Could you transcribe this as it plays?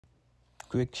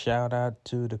quick shout out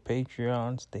to the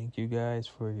Patreons. Thank you guys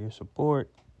for your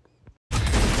support.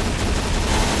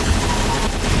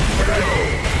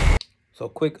 So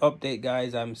quick update,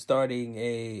 guys. I'm starting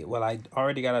I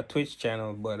already got a Twitch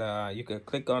channel, but you can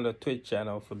click on the Twitch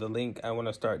channel for the link. I want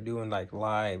to start doing like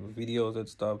live videos and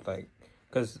stuff, like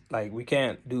because like we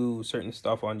can't do certain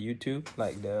stuff on YouTube,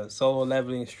 like the solo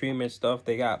leveling streaming stuff.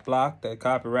 They got blocked, the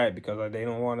copyright, because they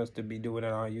don't want us to be doing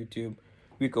it on YouTube.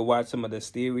 We could watch some of the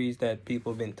series that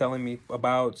people have been telling me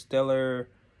about, Stellar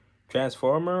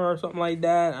Transformer or something like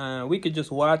that. We could just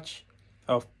watch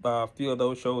a few of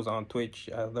those shows on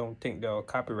Twitch. I don't think they'll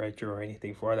copyright you or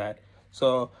anything for that,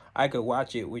 so I could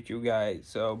watch it with you guys.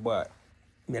 So, but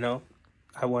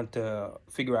I want to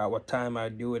figure out what time I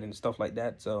do it and stuff like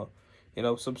that. So,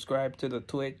 subscribe to the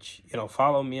Twitch.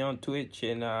 Follow me on Twitch,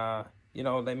 and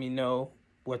let me know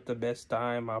what the best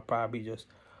time. I'll probably just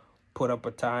put up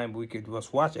a time we could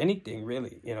just watch anything,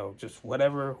 really. Just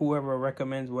whatever, whoever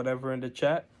recommends whatever in the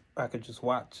chat, I could just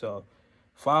watch. So,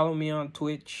 follow me on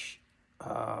Twitch.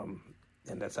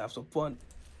 And let's have some fun.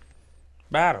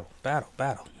 Battle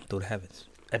through the heavens.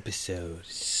 Episode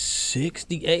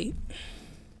 68.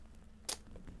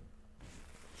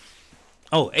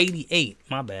 Oh, 88.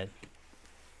 My bad.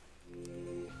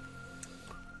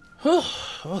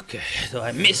 Okay, so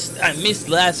I missed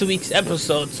last week's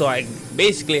episode, so I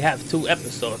basically have 2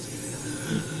 episodes.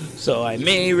 So I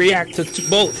may react to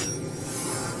both.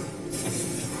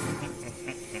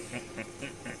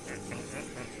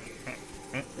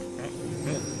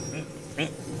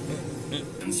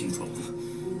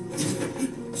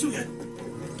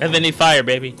 Heavenly Fire,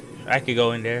 baby. I could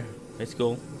go in there. Let's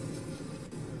go.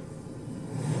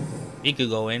 You could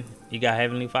go in. You got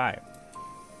Heavenly Fire.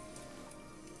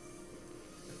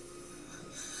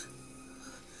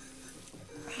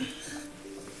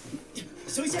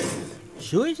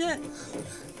修一下。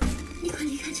你快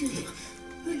离开这里，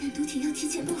恶难毒体要提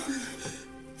前爆发了。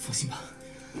放心吧，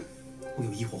我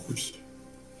有异火护体，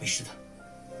没事的。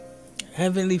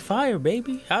Heavenly Fire,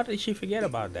 baby. How did she forget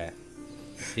about that?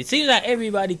 It seems like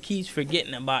everybody keeps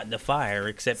forgetting about the fire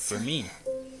except for me.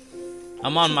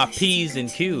 I'm on my P's and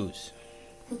Q's.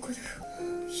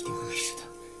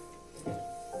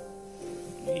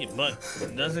 Yeah, but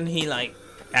doesn't he like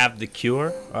have the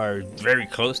cure, or very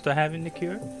close to having the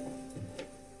cure?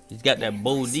 He's got that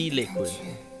Bodhi liquid.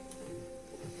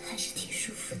 还是挺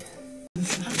舒服的。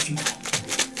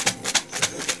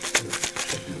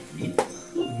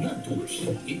那毒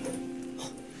体，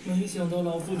没想到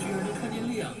老夫居然能看见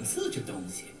2次这东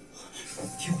西。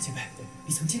天火前辈，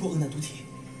你曾见过恶难毒体？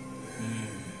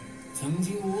曾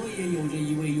经我也有着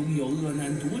一位拥有恶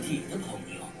难毒体的朋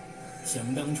友。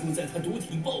想当初在他毒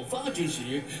体爆发之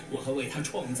时，我还为他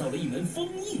创造了一门封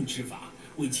印之法，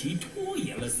为其拖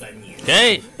延了3年。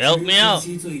Okay, help me out. 可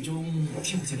惜最终，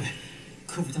天火前辈，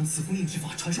可否将此封印之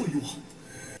法传授于我？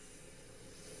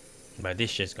 But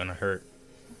this shit's gonna hurt.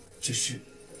 只是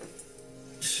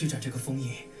施展这个封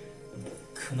印，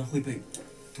可能会被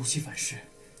毒气反噬。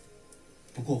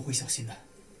不过我会小心的。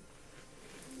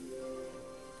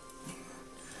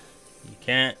 You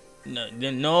can't.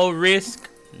 No risk,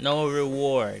 no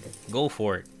reward. Go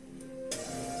for it.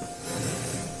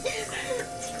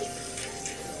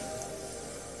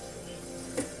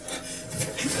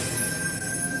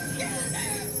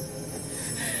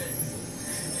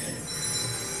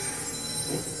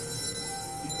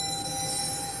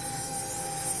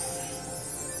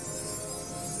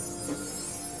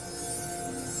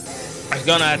 He's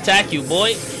gonna attack you,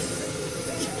 boy.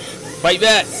 Fight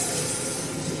back.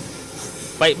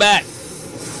 Fight back.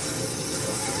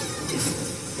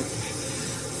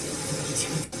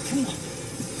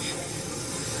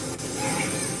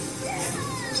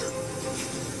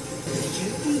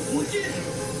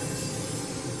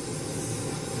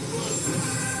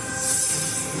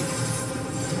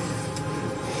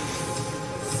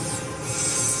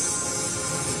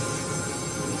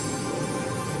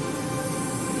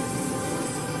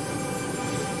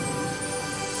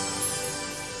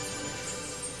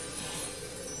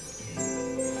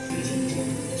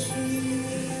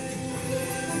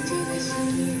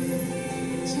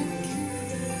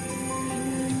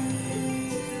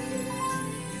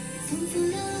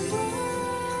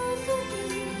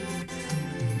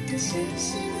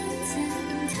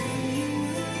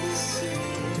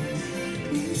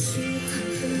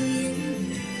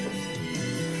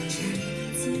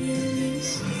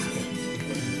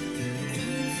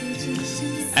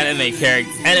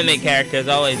 Anime characters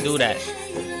always do that.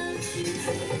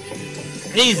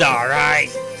 He's alright.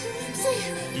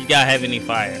 You got Heavenly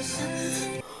Fire.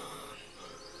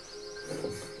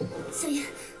 小妍，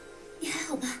你还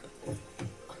好吧？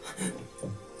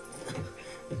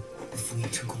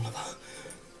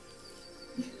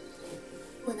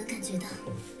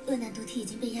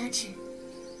制，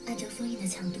按照封印的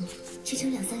强度，支撑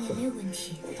2、3年没有问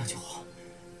题。那就好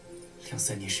，2、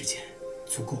3年时间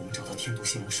足够我们找到天毒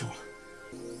星龙兽了。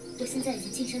我现在已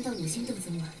经晋升到5星斗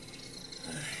宗了。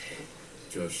唉，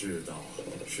这世道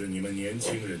是你们年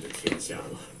轻人的天下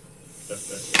了。家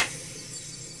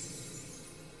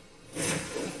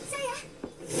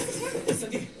人，三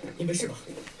弟，你没事吧？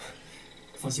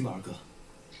放心吧，二哥。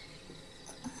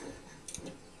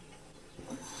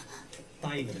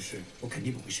答应你的事，我肯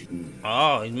定不会失忆。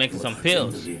Oh, he's making some 真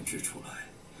pills. 的炼制出来，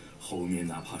后面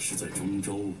哪怕是在中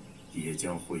州，也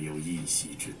将会有一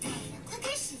席之地。快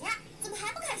开始呀！怎么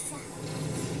还不开始啊？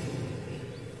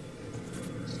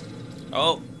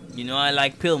 Oh, you know I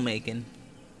like pill making.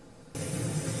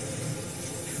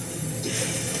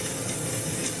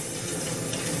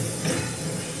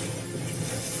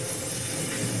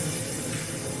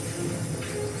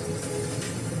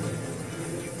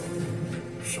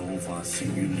 手法行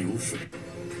云流水，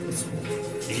不错。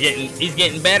He's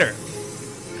getting better.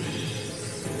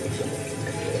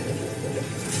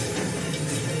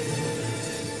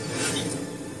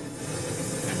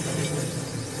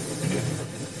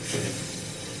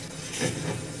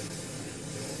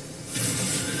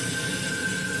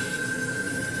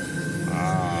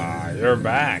 Ah, you're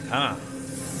back, huh?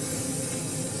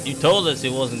 You told us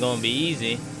it wasn't gonna be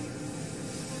easy.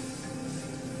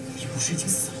 你不是已经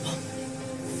死了吗？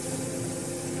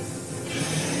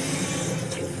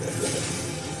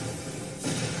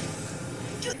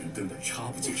人根本插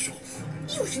不进手。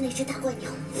又是那只大怪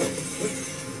鸟。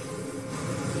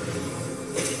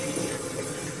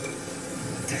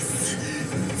该死！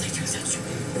再这样下去，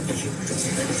一会儿就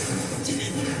现在就死了。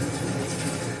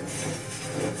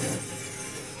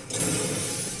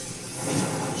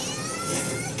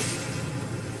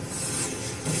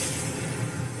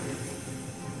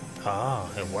 Ah,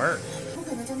 it worked. 不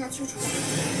可能将它驱除。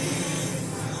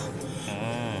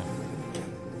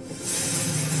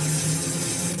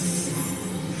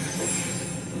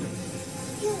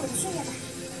用我的血液吧，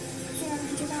虽然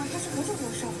不知道它是何种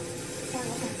魔兽，但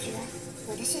我感觉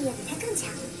我的血液比它更强。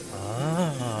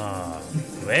 Ah,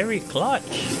 very clutch.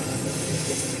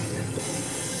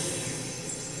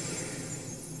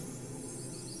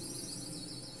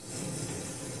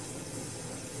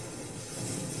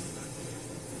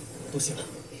 都行了。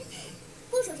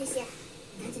不说这些，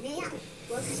赶紧炼药，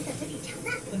我可是等着品尝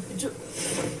呢。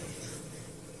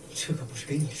这可不是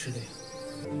给你吃的呀。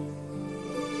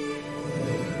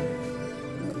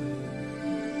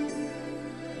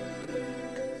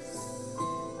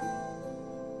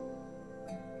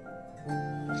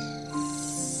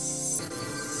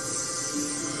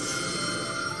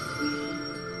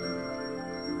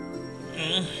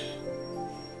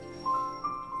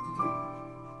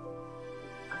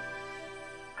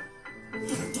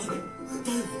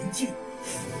刀魂镜，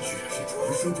居然是传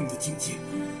说中的境界。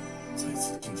在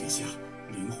此境界下，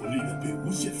灵魂力量被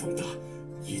无限放大，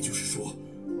也就是说，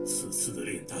此次的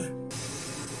炼丹，将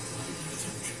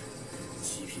至，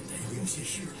极品丹药要现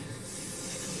世了。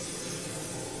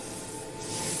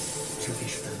这便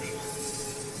是丹位吗？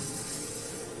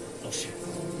老师，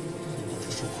您帮他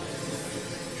说话。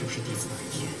若是弟子哪一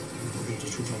天能炼制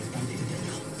出招人丹位的丹药，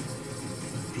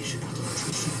便是达到了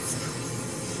出世的资格。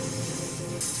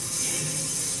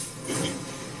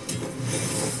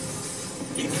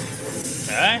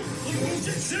 Alright.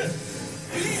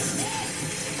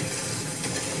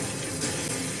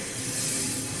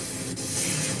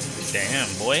 Damn,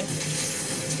 boy.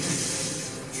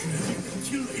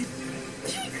 天雷，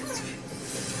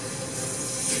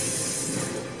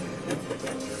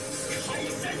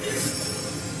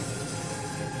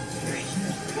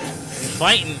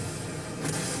 Fighting.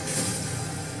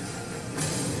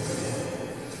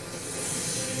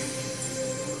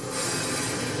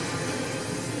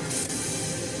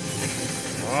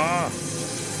 Ah.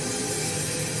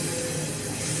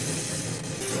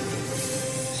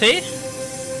 See?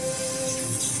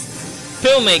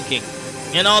 Pill making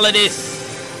and all of this.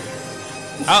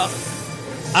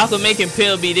 How could making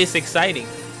pill be this exciting?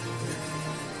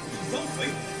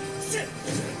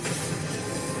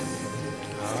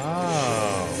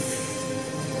 Oh.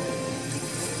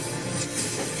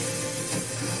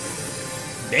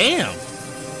 Damn.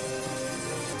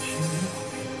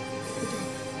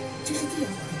 这是地妖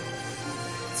魂，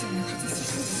竟然还在吸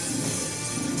收灵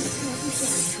魂，看来不需要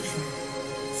人出手，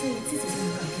萧炎自己就能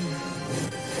搞定了。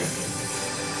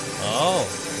 Oh.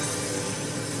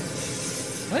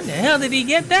 What the hell did he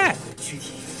get that? 躯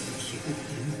体铁骨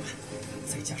圆满，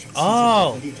再加上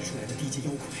哦炼制出来的地阶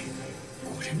妖魁，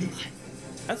果然厉害。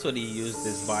 That's what he used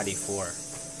his body for.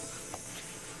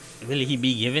 Will he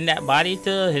be giving that body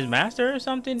to his master or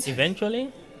something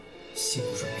eventually? 心不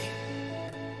软命，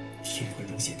天魂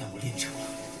仍显但我练成了，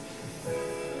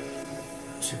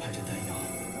只盼这丹药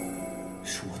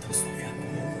如我等所愿。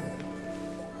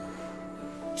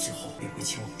之后便会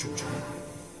前往周州，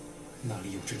那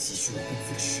里有着急需我功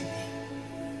夫的使命，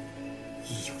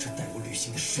亦有着带我旅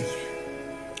行的誓言。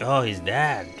Oh, he's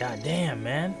dead. God damn,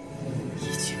 man.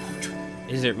 一切保证。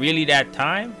 Is it really that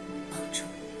time? 保证。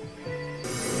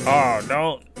 Oh,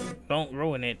 don't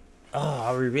ruin it. Oh,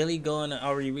 are we really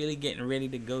getting ready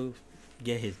to go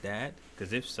get his dad?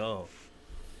 Because if so, I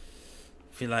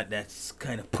feel like that's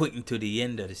kind of putting to the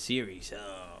end of the series.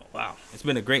 Wow, it's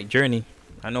been a great journey.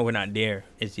 I know we're not there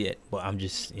as yet, but I'm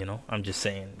just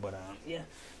saying. But yeah,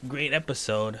 great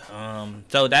episode.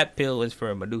 So that pill is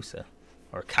for Medusa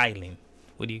or Kylie.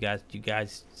 What do you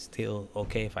guys still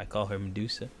okay if I call her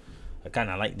Medusa? I kind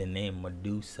of like the name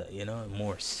Medusa, you know,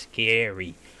 more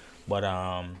scary. But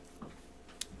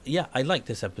yeah, I like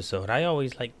this episode. I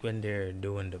always like when they're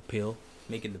doing the pill,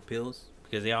 making the pills,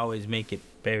 because they always make it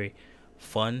very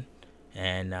fun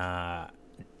and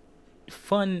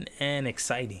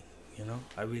exciting. You know,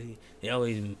 they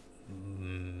always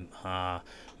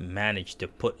manage to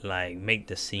make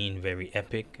the scene very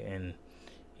epic and,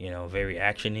 you know, very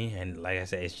actiony. And like I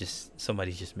said, it's just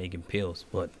somebody's just making pills,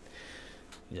 but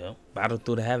you know, battle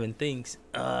through the heaven things.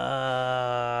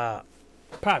 Probably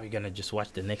gonna just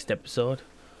watch the next episode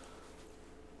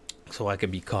so I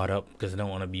can be caught up, because I don't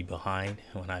want to be behind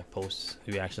when I post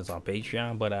reactions on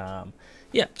Patreon. But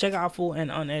yeah, check out full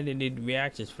and unedited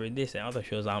reactions for this and other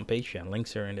shows on Patreon.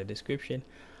 Links are in the description.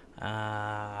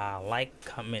 Like,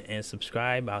 comment, and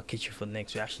subscribe. I'll catch you for the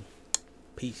next reaction.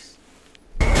 Peace.